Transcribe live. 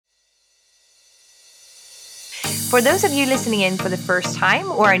For those of you listening in for the first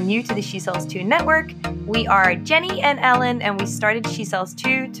time or are new to the She Sells 2 network, we are Jenny and Ellen, and we started She Sells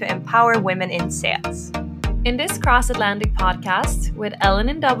 2 to empower women in sales. In this cross-Atlantic podcast with Ellen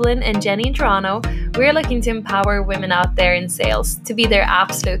in Dublin and Jenny in Toronto, we're looking to empower women out there in sales to be their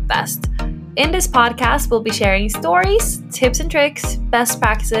absolute best. In this podcast, we'll be sharing stories, tips and tricks, best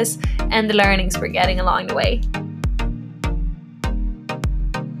practices, and the learnings we're getting along the way.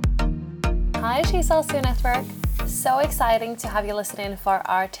 Hi, She Sells 2 Network. So exciting to have you listen in for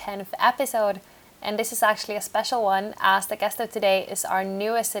our 10th episode. And this is actually a special one, as the guest of today is our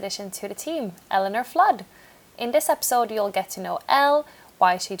newest addition to the team, Eleanor Flood. In this episode, you'll get to know Elle,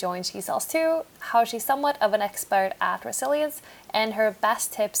 why she joined She Sells 2, how she's somewhat of an expert at resilience, and her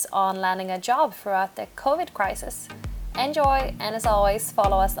best tips on landing a job throughout the COVID crisis. Enjoy, and as always,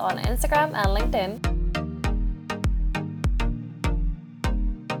 follow us on Instagram and LinkedIn.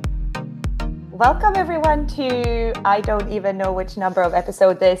 Welcome everyone to, I don't even know which number of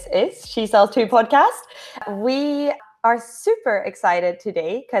episode this is, She Sells 2 podcast. We are super excited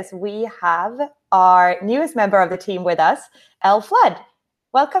today because we have our newest member of the team with us, Elle Flood.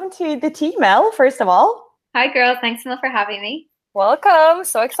 Welcome to the team, Elle, first of all. Hi girls, thanks so much for having me. Welcome,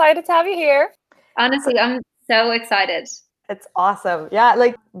 so excited to have you here. Honestly, I'm so excited. It's awesome. Yeah,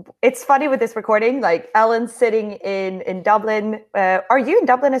 like it's funny with this recording, like Ellen's sitting in Dublin. Are you in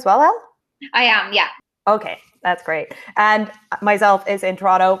Dublin as well, Elle? I am, yeah. Okay, that's great. And myself is in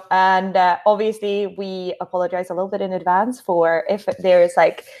Toronto. And obviously, we apologize a little bit in advance for if there's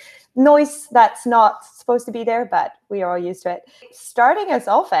like noise that's not supposed to be there, but we are all used to it. Starting us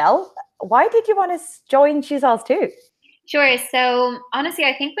off, Elle, why did you want to join She Sells 2? Sure. So honestly,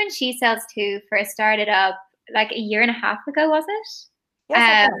 I think when She Sells 2 first started up, like a year and a half ago, was it?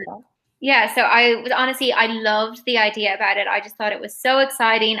 Yes, Yeah, so I loved the idea about it. I just thought it was so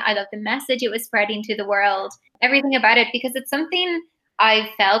exciting. I loved the message it was spreading to the world, everything about it, because it's something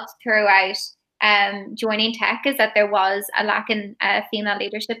I felt throughout joining tech is that there was a lack in female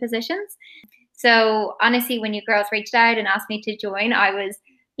leadership positions. So honestly, when you girls reached out and asked me to join, I was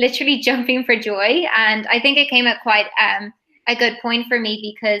literally jumping for joy. And I think it came at quite a good point for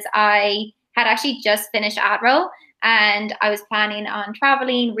me because I had actually just finished AdRoll. And I was planning on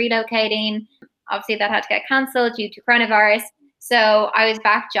traveling, relocating. Obviously, that had to get cancelled due to coronavirus. So I was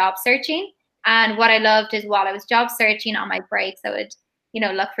back job searching. And what I loved is while I was job searching on my breaks, I would,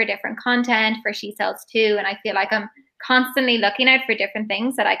 look for different content for She Sells 2. And I feel like I'm constantly looking out for different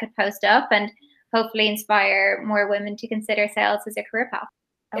things that I could post up and hopefully inspire more women to consider sales as a career path.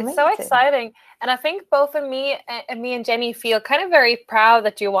 Amazing. It's so exciting. And I think both of me and Jenny feel kind of very proud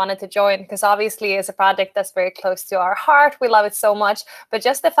that you wanted to join, because obviously it's a project that's very close to our heart. We love it so much. But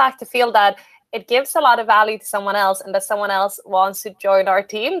just the fact to feel that it gives a lot of value to someone else and that someone else wants to join our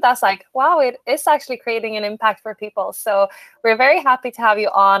team, that's like, wow, it is actually creating an impact for people. So we're very happy to have you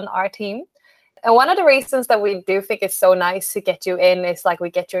on our team. And one of the reasons that we do think it's so nice to get you in is like we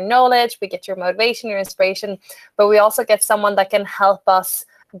get your knowledge, we get your motivation, your inspiration, but we also get someone that can help us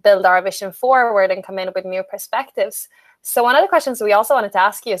build our vision forward and come in with new perspectives. So one of the questions we also wanted to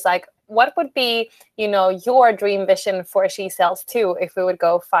ask you is like, what would be, your dream vision for She Sells 2 if we would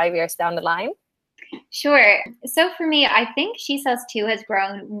go 5 years down the line? Sure. So for me, I think She Sells 2 has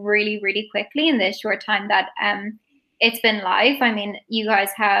grown really, really quickly in the short time that it's been live. I mean, you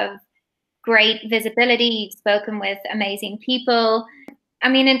guys have great visibility. You've spoken with amazing people. I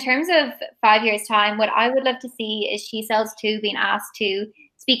mean, in terms of 5 years' time, what I would love to see is She Sells 2 being asked to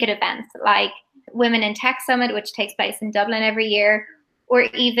speak at events like Women in Tech Summit, which takes place in Dublin every year, or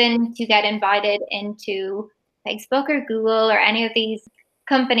even to get invited into Facebook or Google or any of these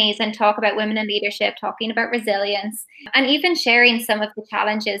companies and talk about women in leadership, talking about resilience, and even sharing some of the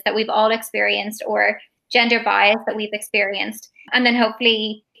challenges that we've all experienced or gender bias that we've experienced. And then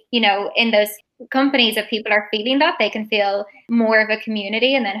hopefully, in those companies, if people are feeling that, they can feel more of a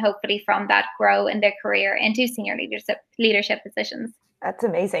community and then hopefully from that grow in their career into senior leadership positions. That's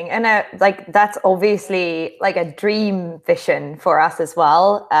amazing. And that's obviously like a dream vision for us as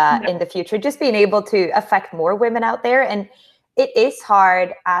well in the future, just being able to affect more women out there. And it is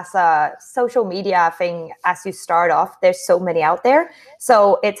hard as a social media thing as you start off. There's so many out there.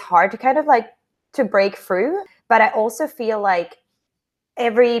 So it's hard to kind of like to break through. But I also feel like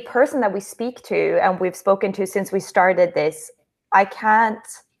every person that we speak to and we've spoken to since we started this, I can't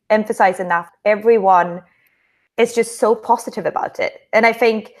emphasize enough, everyone is just so positive about it. And I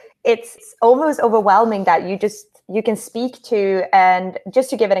think it's almost overwhelming that you can speak to. And just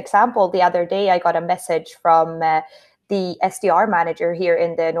to give an example, the other day I got a message from the SDR manager here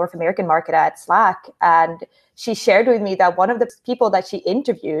in the North American market at Slack. And she shared with me that one of the people that she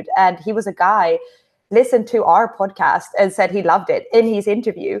interviewed, and he was a guy, listened to our podcast and said he loved it in his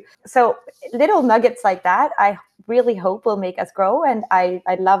interview. So little nuggets like that, I really hope will make us grow. And I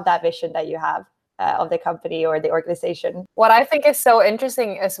love that vision that you have of the company or the organization. What I think is so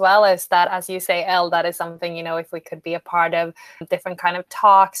interesting as well is that, as you say, Elle, that is something, if we could be a part of different kind of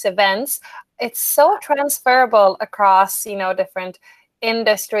talks, events, it's so transferable across, different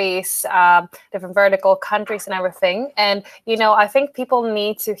industries, different vertical countries and everything. And, I think people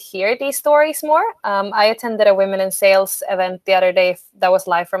need to hear these stories more. I attended a Women in Sales event the other day that was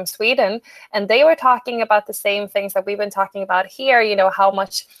live from Sweden, and they were talking about the same things that we've been talking about here, how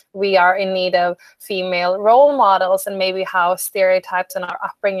much we are in need of female role models and maybe how stereotypes and our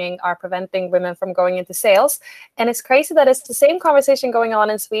upbringing are preventing women from going into sales. And it's crazy that it's the same conversation going on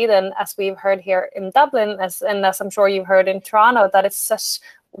in Sweden as we've heard here in Dublin, as I'm sure you've heard in Toronto, that it's such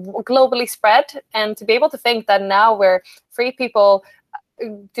globally spread. And to be able to think that now we're 3 people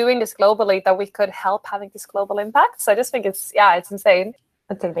doing this globally, that we could help having this global impact. So I just think it's insane.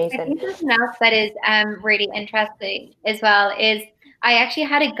 That's amazing. I think something else that is really interesting as well is I actually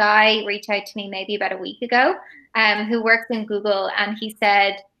had a guy reach out to me maybe about a week ago who works in Google, and he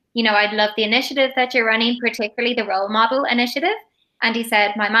said, I'd love the initiative that you're running, particularly the role model initiative. And he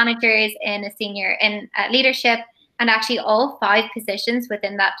said, my manager is in a senior in leadership, and actually all 5 positions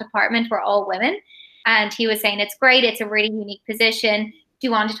within that department were all women. And he was saying, it's great. It's a really unique position. Do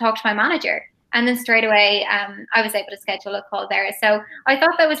you want to talk to my manager? And then straight away, I was able to schedule a call there. So I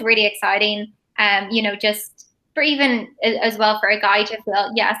thought that was really exciting, just for even as well for a guy to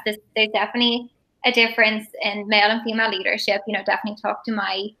feel, yes, there's definitely a difference in male and female leadership. Definitely talk to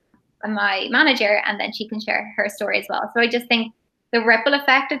my manager, and then she can share her story as well. So I just think the ripple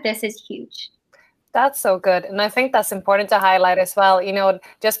effect of this is huge. That's so good. And I think that's important to highlight as well.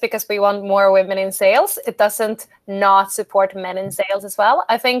 Just because we want more women in sales, it doesn't not support men in sales as well.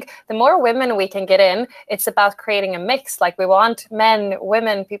 I think the more women we can get in, it's about creating a mix. Like we want men,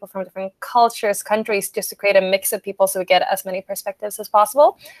 women, people from different cultures, countries, just to create a mix of people so we get as many perspectives as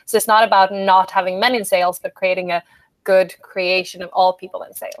possible. So it's not about not having men in sales, but creating a good creation of all people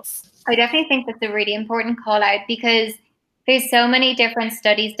in sales. I definitely think that's a really important call out, because there's so many different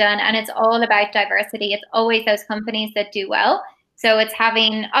studies done, and it's all about diversity. It's always those companies that do well. So it's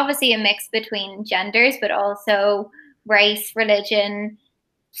having obviously a mix between genders, but also race, religion,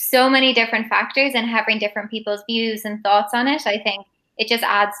 so many different factors, and having different people's views and thoughts on it. I think it just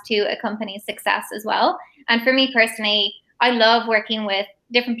adds to a company's success as well. And for me personally, I love working with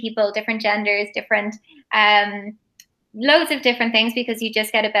different people, different genders, different loads of different things, because you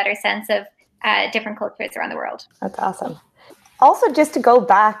just get a better sense of different cultures around the world. That's awesome. Also, just to go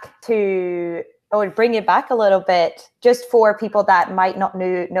back to, or bring it back a little bit, just for people that might not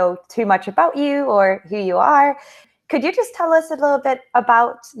know too much about you or who you are, could you just tell us a little bit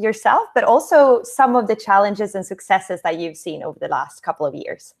about yourself, but also some of the challenges and successes that you've seen over the last couple of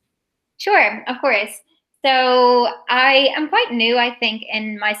years? Sure, of course. So I am quite new, I think,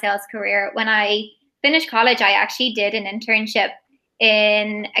 in my sales career. When I finished college, I actually did an internship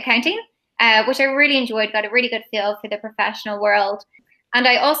in accounting, which I really enjoyed, got a really good feel for the professional world. And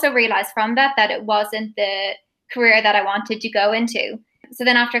I also realized from that it wasn't the career that I wanted to go into. So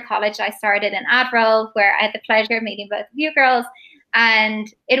then after college, I started an ad role where I had the pleasure of meeting both of you girls.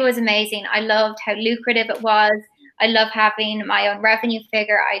 And it was amazing. I loved how lucrative it was. I love having my own revenue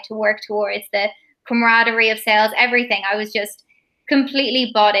figure. I had to work towards the camaraderie of sales, everything. I was just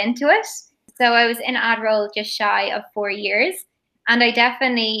completely bought into it. So I was in ad role just shy of 4 years. And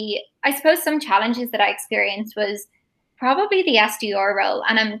I suppose some challenges that I experienced was probably the SDR role.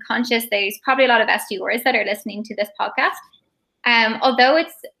 And I'm conscious there's probably a lot of SDRs that are listening to this podcast. Although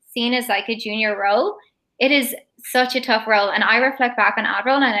it's seen as like a junior role, it is such a tough role. And I reflect back on ad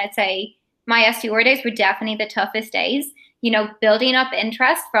role, and I'd say my SDR days were definitely the toughest days. Building up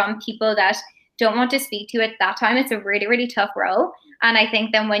interest from people that don't want to speak to you at that time. It's a really, really tough role. And I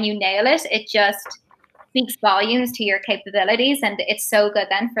think then when you nail it, it just speaks volumes to your capabilities. And it's so good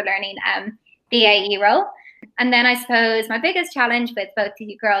then for learning the AE role. And then I suppose my biggest challenge, with both of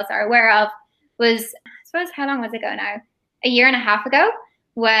you girls are aware of, was, how long was it ago now? 1.5 years ago,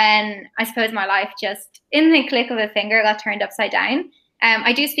 when I suppose my life just in the click of a finger got turned upside down.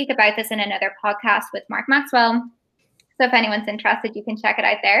 I do speak about this in another podcast with Mark Maxwell. So if anyone's interested, you can check it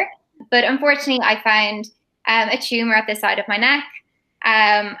out there. But unfortunately, I found a tumor at the side of my neck,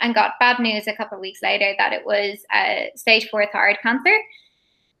 and got bad news a couple of weeks later that it was stage 4 thyroid cancer.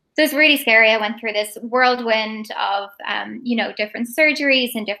 So it's really scary. I went through this whirlwind of, different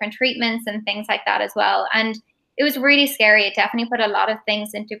surgeries and different treatments and things like that as well. And it was really scary. It definitely put a lot of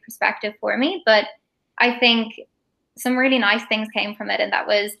things into perspective for me. But I think some really nice things came from it. And that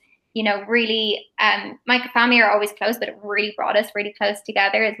was really, my family are always close, but it really brought us really close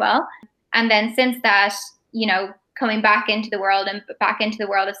together as well. And then since that, coming back into the world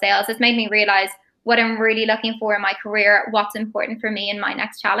of sales has made me realize what I'm really looking for in my career, what's important for me in my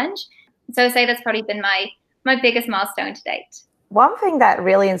next challenge. So I'd say that's probably been my biggest milestone to date. One thing that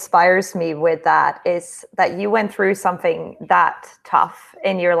really inspires me with that is that you went through something that tough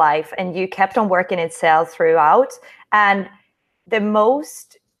in your life and you kept on working in sales throughout. And the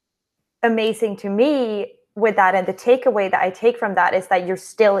most amazing to me with that, and the takeaway that I take from that, is that you're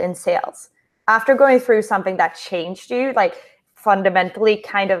still in sales after going through something that changed you, like fundamentally,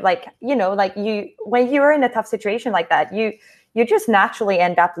 kind of like, like when you're in a tough situation like that, you just naturally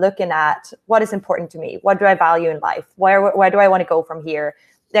end up looking at what is important to me. What do I value in life? Where do I want to go from here?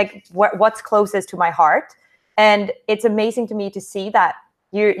 Like what's closest to my heart? And it's amazing to me to see that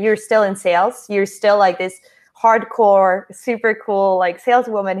you're still in sales. You're still like this hardcore, super cool, like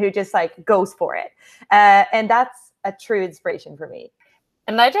saleswoman who just like goes for it. And that's a true inspiration for me.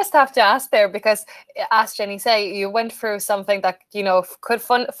 And I just have to ask there, because as Jenny said, you went through something that, could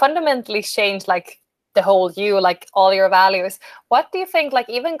fundamentally change like the whole you, like all your values. What do you think, like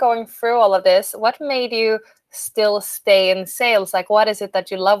even going through all of this, what made you still stay in sales? Like what is it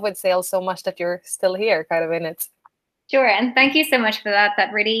that you love with sales so much that you're still here kind of in it? Sure. And thank you so much for that.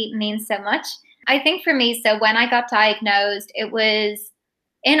 That really means so much. I think for me, so when I got diagnosed, it was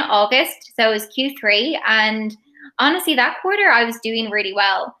in August. So it was Q3. And honestly, that quarter I was doing really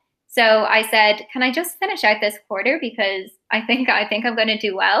well. So I said, can I just finish out this quarter? Because I think I'm going to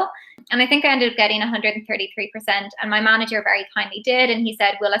do well. And I think I ended up getting 133%. And my manager very kindly did. And he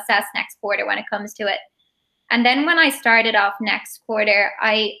said, we'll assess next quarter when it comes to it. And then when I started off next quarter,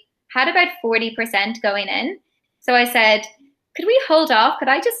 I had about 40% going in. So I said, could we hold off? Could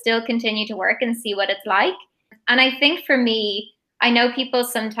I just still continue to work and see what it's like? And I think for me, I know people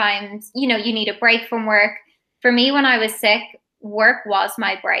sometimes, you need a break from work. For me, when I was sick, work was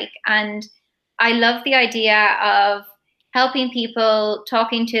my break. And I love the idea of helping people,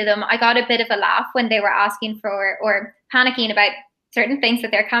 talking to them. I got a bit of a laugh when they were asking for or panicking about certain things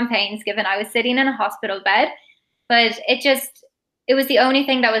with their campaigns, given I was sitting in a hospital bed. But it was the only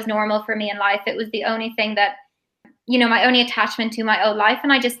thing that was normal for me in life. It was the only thing that, my only attachment to my old life.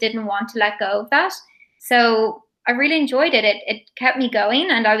 And I just didn't want to let go of that. So I really enjoyed it. It kept me going.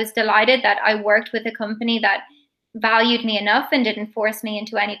 And I was delighted that I worked with a company that valued me enough and didn't force me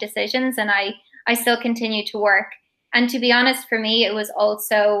into any decisions. And I still continued to work. And to be honest, for me, it was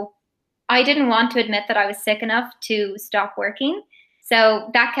also, I didn't want to admit that I was sick enough to stop working. So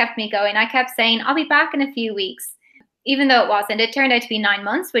that kept me going. I kept saying, I'll be back in a few weeks, even though it wasn't. It turned out to be 9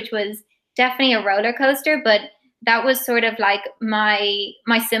 months, which was definitely a roller coaster, but that was sort of like my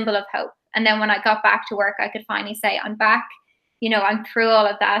symbol of hope. And then when I got back to work, I could finally say, I'm back, I'm through all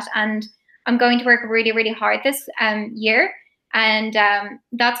of that. And I'm going to work really, really hard this year. And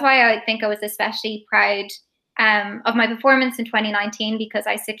that's why I think I was especially proud of my performance in 2019, because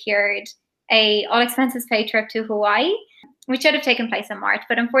I secured a all expenses paid trip to Hawaii, which should have taken place in March,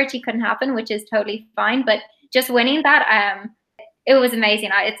 but unfortunately couldn't happen, which is totally fine. But just winning that, it was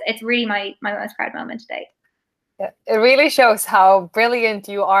amazing. It's really my most proud moment to date. It really shows how brilliant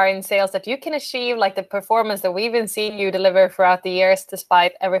you are in sales, that you can achieve like the performance that we've been seeing you deliver throughout the years,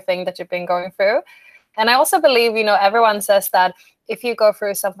 despite everything that you've been going through. And I also believe, everyone says that if you go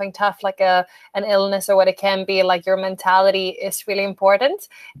through something tough, like an illness or what it can be, like your mentality is really important.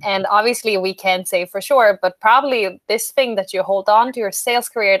 And obviously we can't say for sure, but probably this thing that you hold on to, your sales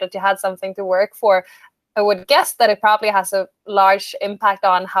career, that you had something to work for, I would guess that it probably has a large impact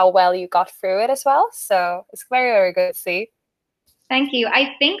on how well you got through it as well. So it's very, very good to see. Thank you.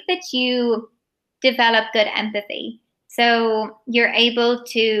 I think that you develop good empathy. So you're able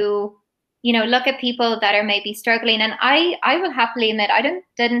to, look at people that are maybe struggling. And I will happily admit, I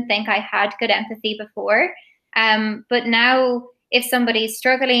didn't think I had good empathy before. But now if somebody's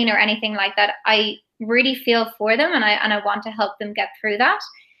struggling or anything like that, I really feel for them and I want to help them get through that.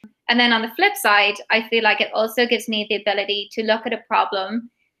 And then on the flip side, I feel like it also gives me the ability to look at a problem,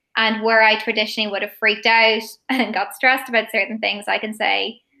 and where I traditionally would have freaked out and got stressed about certain things, I can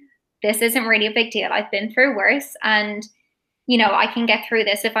say, this isn't really a big deal. I've been through worse, and, I can get through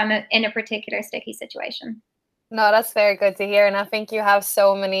this if I'm in a particular sticky situation. No, that's very good to hear. And I think you have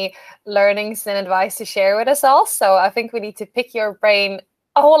so many learnings and advice to share with us all. So I think we need to pick your brain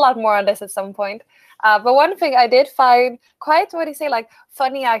a whole lot more on this at some point. But one thing I did find quite,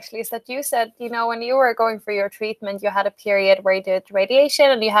 funny actually, is that you said, when you were going for your treatment, you had a period where you did radiation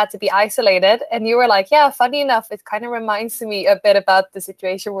and you had to be isolated. And you were like, yeah, funny enough, it kind of reminds me a bit about the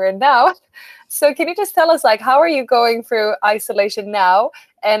situation we're in now. So can you just tell us, how are you going through isolation now?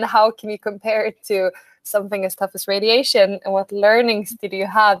 and how can you compare it to something as tough as radiation, and what learnings did you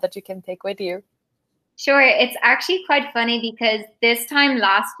have that you can take with you? Sure. It's actually quite funny because this time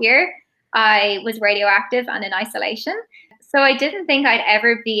last year, I was radioactive and in isolation. So I didn't think I'd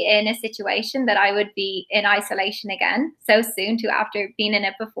ever be in a situation that I would be in isolation again so soon to after being in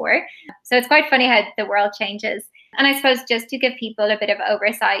it before. So it's quite funny how the world changes. And I suppose just to give people a bit of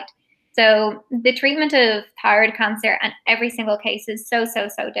oversight. So the treatment of thyroid cancer and every single case is so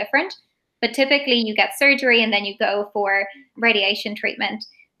different. But typically you get surgery and then you go for radiation treatment.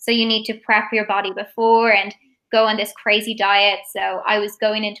 So you need to prep your body before and go on this crazy diet. So I was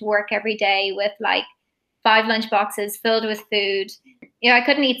going into work every day with like 5 lunch boxes filled with food. I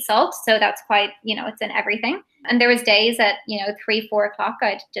couldn't eat salt. So that's quite, it's in everything. And there was days at, 3, 4 o'clock,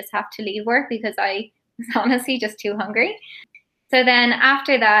 I'd just have to leave work because I was honestly just too hungry. So then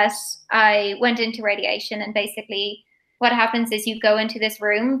after that, I went into radiation, and basically what happens is you go into this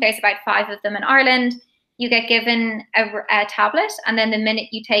room. There's about 5 of them in Ireland. You get given a tablet, and then the minute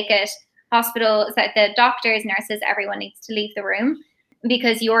you take it, hospitals, the doctors, nurses, everyone needs to leave the room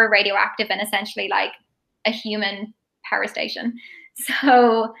because you're radioactive and essentially like a human power station.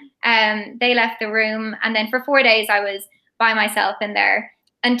 So they left the room, and then for 4 days I was by myself in there.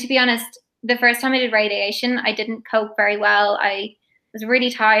 And to be honest, the first time I did radiation, I didn't cope very well. I was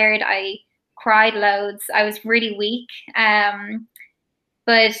really tired. I cried loads. I was really weak.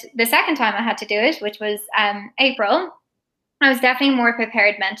 But the second time I had to do it, which was April, I was definitely more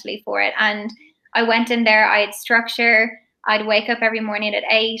prepared mentally for it. And I went in there, I had structure. I'd wake up every morning at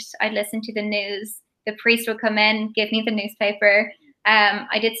 8. I'd listen to the news. The priest would come in, give me the newspaper.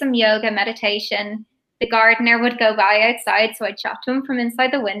 I did some yoga, meditation. The gardener would go by outside, so I'd chat to him from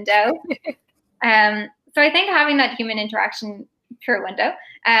inside the window. So I think having that human interaction through a window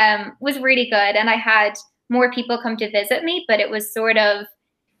was really good. And I had more people come to visit me, but it was sort of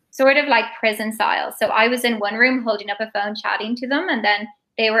like prison style. So I was in one room holding up a phone, chatting to them, and then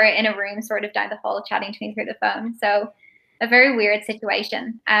they were in a room sort of down the hall chatting to me through the phone. So a very weird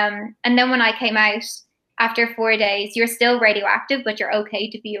situation. And then when I came out after 4 days, you're still radioactive, but you're okay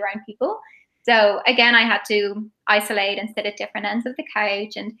to be around people. So again, I had to isolate and sit at different ends of the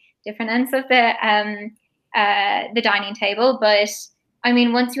couch and different ends of the dining table. But I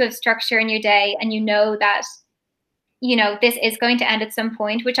mean, once you have structure in your day and you know that, this is going to end at some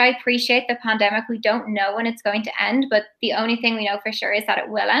point, which I appreciate the pandemic. We don't know when it's going to end, but the only thing we know for sure is that it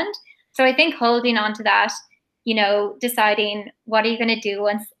will end. So I think holding on to that, deciding what are you going to do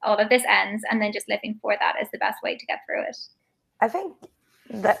once all of this ends, and then just living for that is the best way to get through it. I think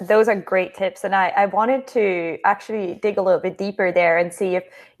those are great tips. And I wanted to actually dig a little bit deeper there and see if,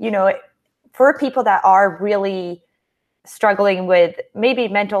 for people that are really struggling with maybe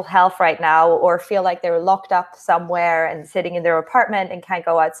mental health right now, or feel like they're locked up somewhere and sitting in their apartment and can't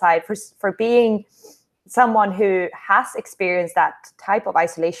go outside, for being someone who has experienced that type of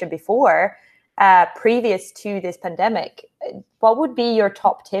isolation before, previous to this pandemic, what would be your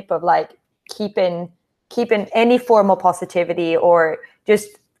top tip of like keeping any form of positivity, or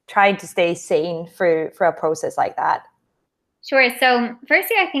just trying to stay sane for a process like that? Sure. So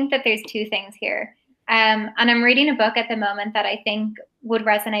firstly, I think that there's 2 things here. And I'm reading a book at the moment that I think would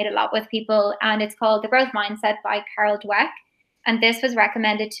resonate a lot with people. And it's called The Growth Mindset by Carol Dweck. And this was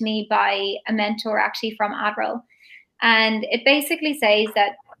recommended to me by a mentor actually from Admiral. And it basically says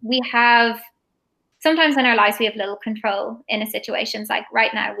that we have, sometimes in our lives, we have little control in a situations like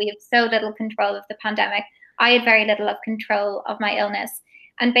right now. We have so little control of the pandemic. I had very little of control of my illness.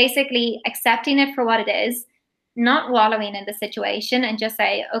 And basically accepting it for what it is, not wallowing in the situation, and just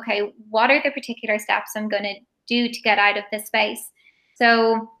say, okay, what are the particular steps I'm going to do to get out of this space?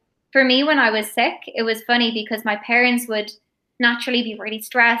 So for me, when I was sick, it was funny because my parents would naturally be really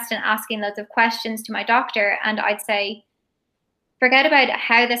stressed and asking loads of questions to my doctor. And I'd say, forget about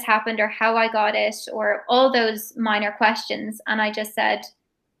how this happened or how I got it or all those minor questions. And I just said,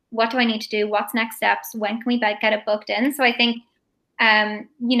 what do I need to do? What's next steps? When can we get it booked in? So I think,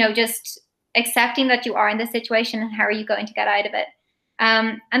 just accepting that you are in this situation and how are you going to get out of it.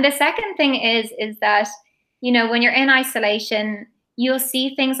 And the second thing is that, when you're in isolation, you'll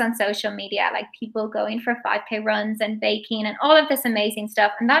see things on social media, like people going for 5K runs and baking and all of this amazing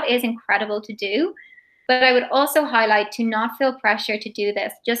stuff. And that is incredible to do. But I would also highlight to not feel pressure to do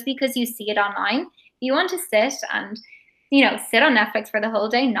this just because you see it online. If you want to sit and, sit on Netflix for the whole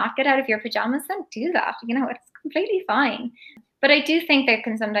day, not get out of your pajamas, then do that. It's completely fine. But I do think there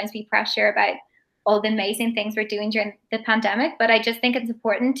can sometimes be pressure about all the amazing things we're doing during the pandemic. But I just think it's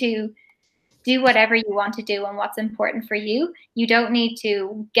important to do whatever you want to do and what's important for you. You don't need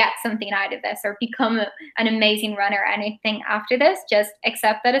to get something out of this or become an amazing runner or anything after this. Just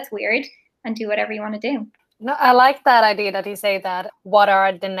accept that it's weird and do whatever you want to do. No, I like that idea that you say that what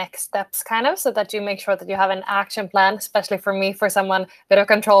are the next steps kind of, so that you make sure that you have an action plan, especially for me, for someone, bit of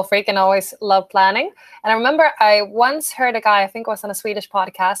control freak and always love planning. And I remember I once heard a guy, I think it was on a Swedish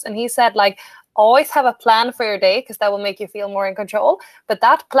podcast, and he said like, always have a plan for your day because that will make you feel more in control. But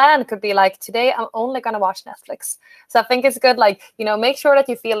that plan could be like, today I'm only going to watch Netflix. So I think it's good, like, you know, make sure that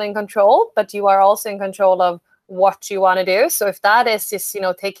you feel in control, but you are also in control of what you want to do. So if that is just, you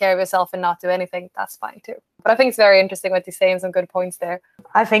know, take care of yourself and not do anything, that's fine too. But I think it's very interesting what you're saying, some good points there.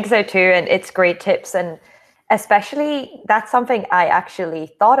 I think so too. And it's great tips. And especially that's something I actually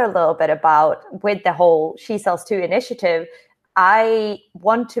thought a little bit about with the whole She Sells Too initiative. I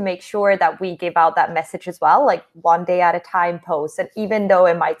want to make sure that we give out that message as well, like one day at a time posts. And even though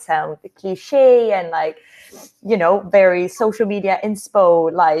it might sound cliche and like, you know, very social media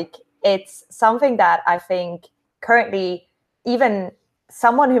inspo, like it's something that I think currently even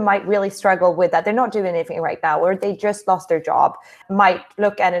someone who might really struggle with that, they're not doing anything right now, or they just lost their job, might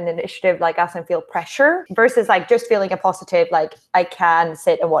look at an initiative like us and feel pressure versus like just feeling a positive, like I can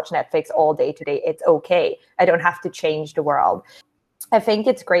sit and watch Netflix all day today. It's okay. I don't have to change the world. I think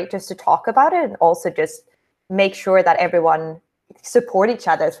it's great just to talk about it and also just make sure that everyone support each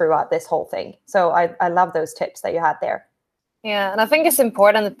other throughout this whole thing. So I love those tips that you had there. Yeah, and I think it's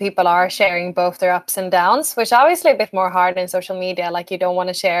important that people are sharing both their ups and downs, which obviously a bit more hard in social media. Like you don't want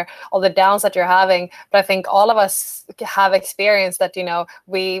to share all the downs that you're having. But I think all of us have experienced that, you know,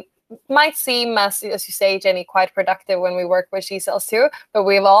 we might seem, as you say, Jenny, quite productive when we work with She Sells Too. But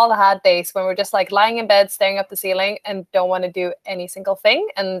we've all had days when we're just like lying in bed, staring up the ceiling and don't want to do any single thing.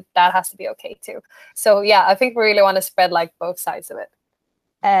 And that has to be okay too. So yeah, I think we really want to spread like both sides of it.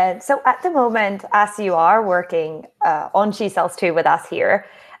 And so at the moment, as you are working on She Sells Too with us here,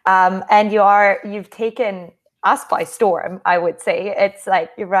 and you've taken us by storm, I would say. It's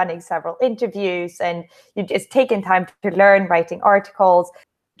like you're running several interviews and you've just taken time to learn, writing articles.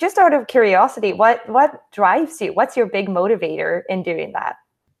 Just out of curiosity, what drives you? What's your big motivator in doing that?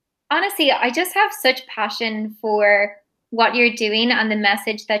 Honestly, I just have such passion for what you're doing and the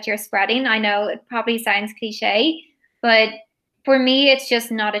message that you're spreading. I know it probably sounds cliche, but for me, it's just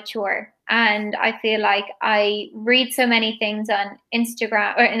not a chore. And I feel like I read so many things on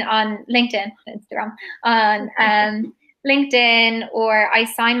Instagram or on LinkedIn, on LinkedIn, or I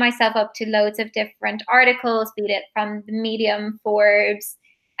sign myself up to loads of different articles, be it from the Medium, Forbes,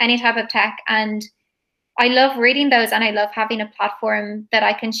 any type of tech. And I love reading those and I love having a platform that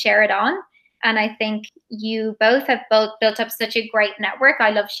I can share it on. And I think you both have built up such a great network.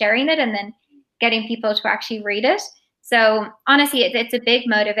 I love sharing it and then getting people to actually read it. So honestly, it's a big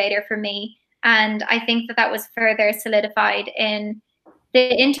motivator for me. And I think that was further solidified in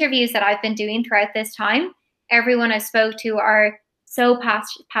the interviews that I've been doing throughout this time. Everyone I spoke to are so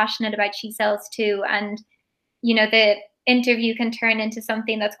passionate about She Sells Too. And, you know, the interview can turn into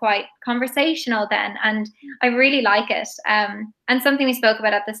something that's quite conversational then. And I really like it. And something we spoke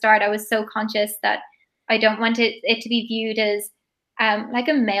about at the start, I was so conscious that I don't want it to be viewed as like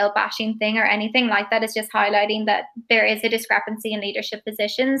a male bashing thing or anything like that. It's just highlighting that there is a discrepancy in leadership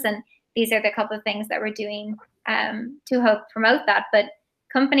positions. And these are the couple of things that we're doing to help promote that. But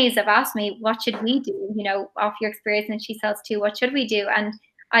companies have asked me, what should we do? You know, off your experience in She Sells Too, what should we do? And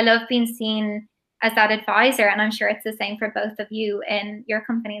I love being seen as that advisor. And I'm sure it's the same for both of you in your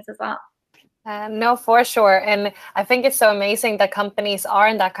companies as well. No, for sure. And I think it's so amazing that companies are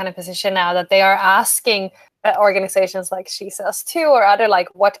in that kind of position now, that they are asking organizations like She Sells Too or other, like,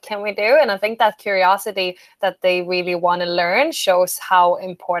 what can we do? And I think that curiosity that they really want to learn shows how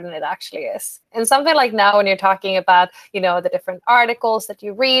important it actually is. And something like now when you're talking about, you know, the different articles that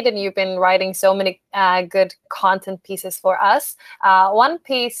you read, and you've been writing so many good content pieces for us. One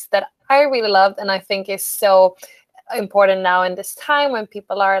piece that I really loved and I think is so important now in this time when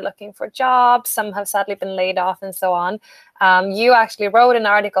people are looking for jobs, some have sadly been laid off and so on. You actually wrote an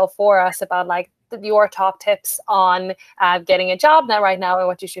article for us about like your top tips on getting a job right now and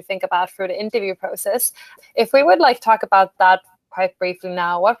what you should think about through the interview process. If we would like talk about that quite briefly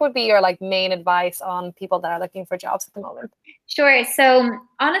now, what would be your like main advice on people that are looking for jobs at the moment? Sure. So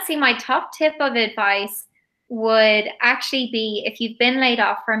honestly, my top tip of advice would actually be, if you've been laid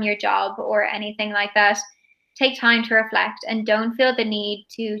off from your job or anything like that, take time to reflect and don't feel the need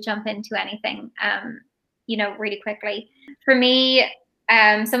to jump into anything, you know, really quickly. For me,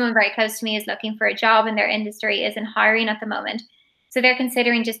 someone very close to me is looking for a job and their industry isn't hiring at the moment. So they're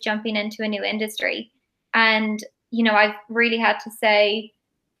considering just jumping into a new industry. And, you know, I've really had to say,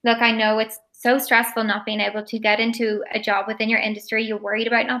 look, I know it's so stressful not being able to get into a job within your industry. You're worried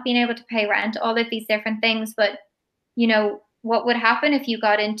about not being able to pay rent, all of these different things. But, you know, what would happen if you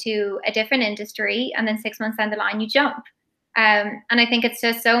got into a different industry and then 6 months down the line you jump? And I think it's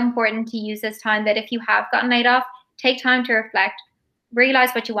just so important to use this time that if you have gotten laid off, take time to reflect,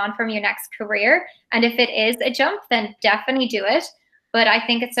 realize what you want from your next career. And if it is a jump, then definitely do it. But I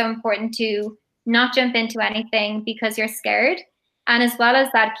think it's so important to not jump into anything because you're scared. And as well as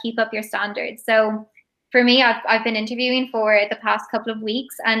that, keep up your standards. So for me, I've been interviewing for the past couple of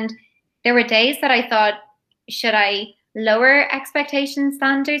weeks, and there were days that I thought, should I lower expectation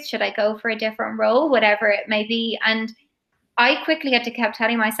standards? Should I go for a different role, whatever it may be? And I quickly had to keep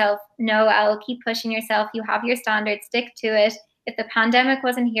telling myself, no, I'll keep pushing yourself. You have your standards, stick to it. If the pandemic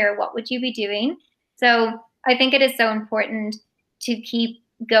wasn't here, what would you be doing? So I think it is so important to keep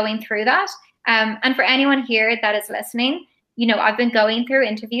going through that. And for anyone here that is listening, you know, I've been going through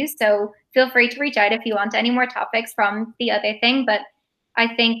interviews, so feel free to reach out if you want any more topics from the other thing. But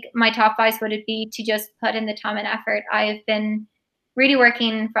I think my top advice would be to just put in the time and effort. I've been really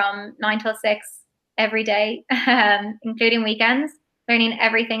working from 9 till 6 every day, including weekends, learning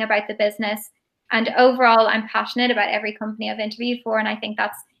everything about the business. And overall, I'm passionate about every company I've interviewed for. And I think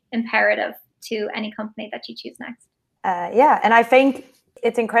that's imperative to any company that you choose next. Yeah, and I think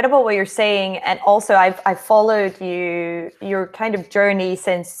it's incredible what you're saying. And also I've followed your kind of journey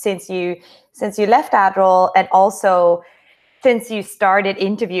since you left Adroll, and also since you started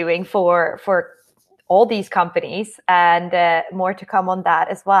interviewing for all these companies, and more to come on that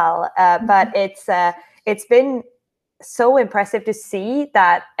as well. But it's been so impressive to see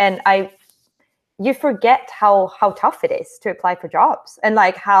that, and you forget how tough it is to apply for jobs, and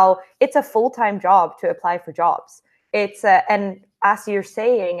like how it's a full-time job to apply for jobs. It's and as you're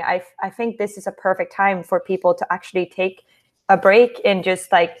saying, I think this is a perfect time for people to actually take a break and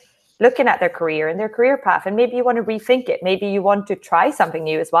just like looking at their career and their career path. And maybe you want to rethink it. Maybe you want to try something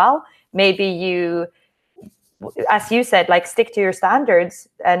new as well. Maybe you, as you said, like stick to your standards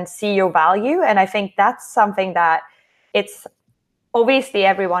and see your value. And I think that's something that it's obviously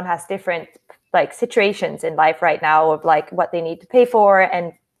everyone has different like situations in life right now of like what they need to pay for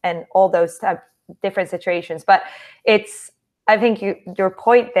and all those different situations. But it's, I think your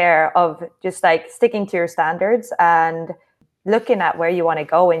point there of just like sticking to your standards and looking at where you want to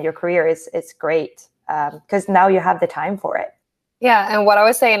go in your career is great, because now you have the time for it. Yeah, and what I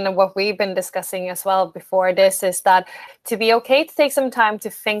was saying and what we've been discussing as well before this is that to be okay to take some time to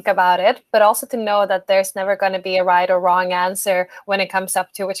think about it, but also to know that there's never going to be a right or wrong answer when it comes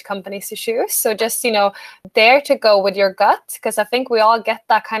up to which companies to choose. So just, dare to go with your gut, because I think we all get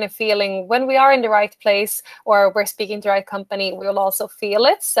that kind of feeling when we are in the right place or we're speaking to the right company, we will also feel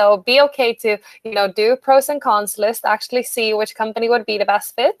it. So be okay to, do pros and cons list, actually see which company would be the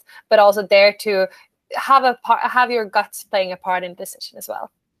best fit, but also dare to have your guts playing a part in the decision as well.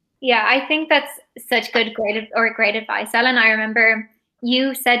 Yeah, I think that's such great advice, Ellen. I remember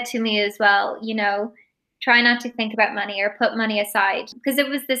you said to me as well, try not to think about money or put money aside, because it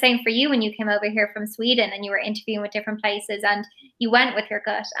was the same for you when you came over here from Sweden and you were interviewing with different places and you went with your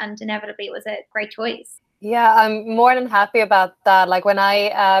gut, and inevitably it was a great choice. Yeah, I'm more than happy about that. Like when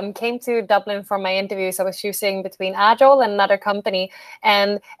I came to Dublin for my interviews, I was choosing between Adroll and another company,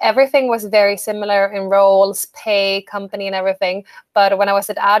 and everything was very similar in roles, pay, company, and everything. But when I was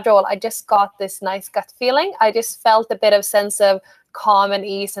at Adroll, I just got this nice gut feeling. I just felt a bit of sense of calm and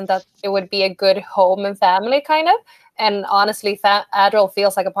ease, and that it would be a good home and family kind of. And honestly, Adroll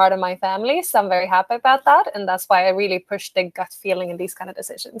feels like a part of my family, so I'm very happy about that. And that's why I really push the gut feeling in these kind of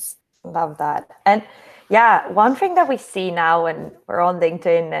decisions. Love that. And yeah, one thing that we see now, and we're on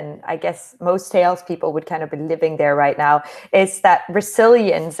LinkedIn, and I guess most salespeople would kind of be living there right now, is that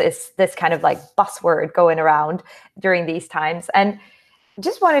resilience is this kind of like buzzword going around during these times. And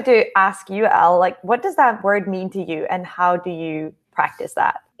just wanted to ask you, Elle, like, what does that word mean to you, and how do you practice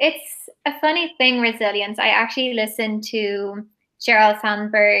that? It's a funny thing, resilience. I actually listened to Sheryl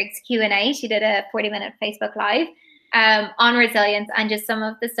Sandberg's Q&A. She did a 40-minute Facebook Live on resilience, and just some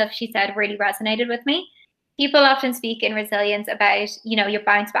of the stuff she said really resonated with me. People often speak in resilience about, your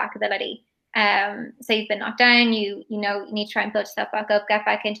bounce back ability. So you've been knocked down, you need to try and build yourself back up, get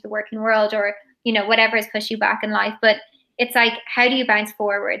back into the working world, or, whatever has pushed you back in life. But it's like, how do you bounce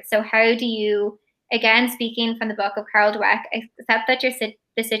forward? So how do you, again, speaking from the book of Carol Dweck, accept that you're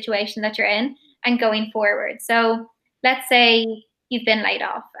the situation that you're in and going forward? So let's say you've been laid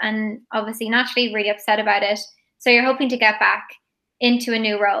off and obviously naturally really upset about it. So you're hoping to get back into a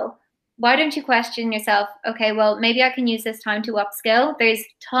new role. Why don't you question yourself, okay, well, maybe I can use this time to upskill. There's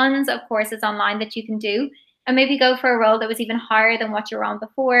tons of courses online that you can do, and maybe go for a role that was even higher than what you were on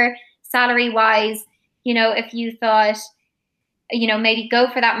before. salary wise, if you thought, maybe go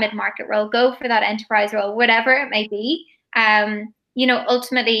for that mid-market role, go for that enterprise role, whatever it may be.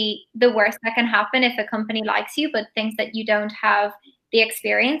 Ultimately the worst that can happen if a company likes you but thinks that you don't have the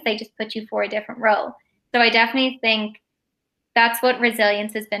experience, they just put you for a different role. So I definitely think that's what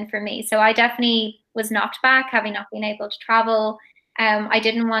resilience has been for me. So I definitely was knocked back, having not been able to travel. I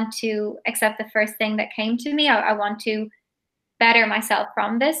didn't want to accept the first thing that came to me. I want to better myself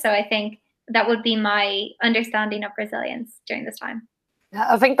from this. So I think that would be my understanding of resilience during this time.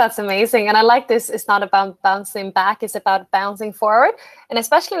 I think that's amazing. And I like this. It's not about bouncing back, it's about bouncing forward. And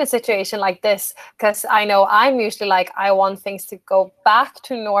especially in a situation like this, because I know I'm usually like, I want things to go back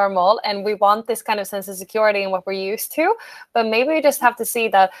to normal and we want this kind of sense of security in what we're used to. But maybe we just have to see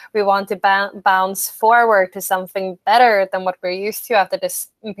that we want to bounce forward to something better than what we're used to after this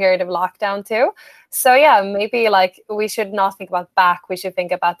period of lockdown too. So yeah, maybe like we should not think about back, we should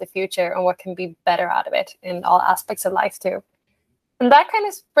think about the future and what can be better out of it in all aspects of life too. And that kind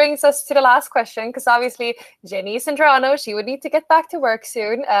of brings us to the last question, because obviously Jenny's in Toronto. She would need to get back to work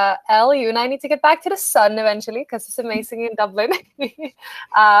soon. Elle, you and I need to get back to the sun eventually, because it's amazing in Dublin.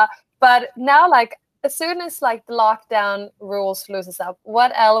 But now, like, as soon as like the lockdown rules loosens up,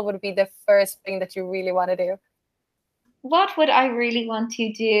 what Elle would be the first thing that you really want to do? What would I really want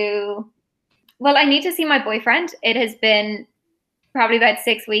to do? Well, I need to see my boyfriend. It has been probably about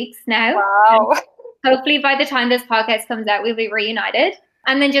 6 weeks now. Wow. Hopefully by the time this podcast comes out, we'll be reunited.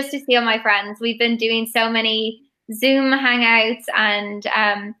 And then just to see all my friends. We've been doing so many Zoom hangouts and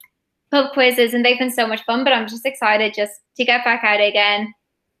pub quizzes, and they've been so much fun. But I'm just excited just to get back out again,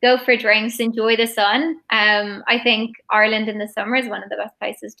 go for drinks, enjoy the sun. I think Ireland in the summer is one of the best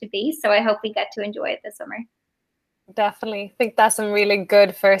places to be. So I hope we get to enjoy it this summer. Definitely. I think that's a really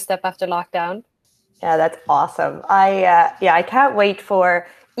good first step after lockdown. Yeah, that's awesome. I can't wait for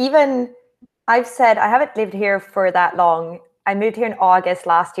even... I've said I haven't lived here for that long. I moved here in August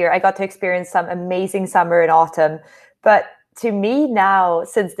last year. I got to experience some amazing summer and autumn. But to me now,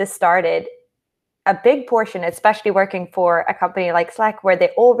 since this started, a big portion, especially working for a company like Slack, where they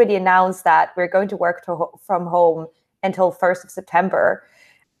already announced that we're going to work from home until 1st of September.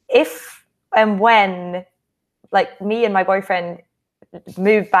 If and when, like, me and my boyfriend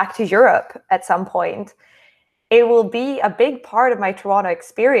move back to Europe at some point, it will be a big part of my Toronto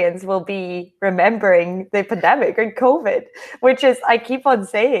experience will be remembering the pandemic and COVID, which is, I keep on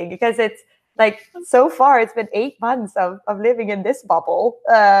saying, because it's like, so far it's been 8 months of living in this bubble,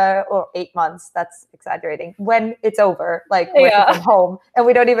 or 8 months, that's exaggerating, when it's over, like working from home, and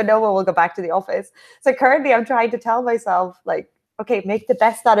we don't even know when we'll go back to the office. So currently I'm trying to tell myself, like, okay, make the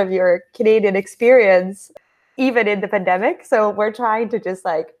best out of your Canadian experience, even in the pandemic. So we're trying to just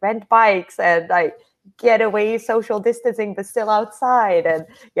like rent bikes and like get away social distancing, but still outside. And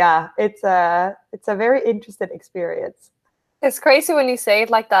yeah, it's a very interesting experience. It's crazy when you say it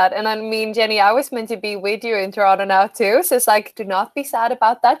like that. And I mean, Jenny, I was meant to be with you in Toronto now too. So it's like, do not be sad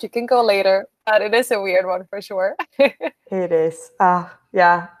about that. You can go later. But it is a weird one for sure. It is.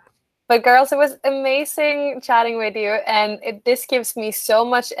 Yeah. But girls, it was amazing chatting with you. And this gives me so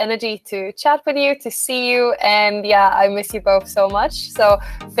much energy to chat with you, to see you. And yeah, I miss you both so much. So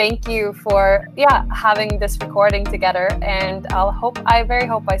thank you for having this recording together. And I very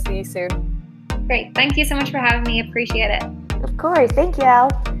hope I see you soon. Great. Thank you so much for having me. Appreciate it. Of course. Thank you, Elle.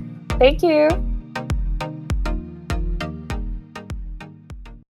 Thank you.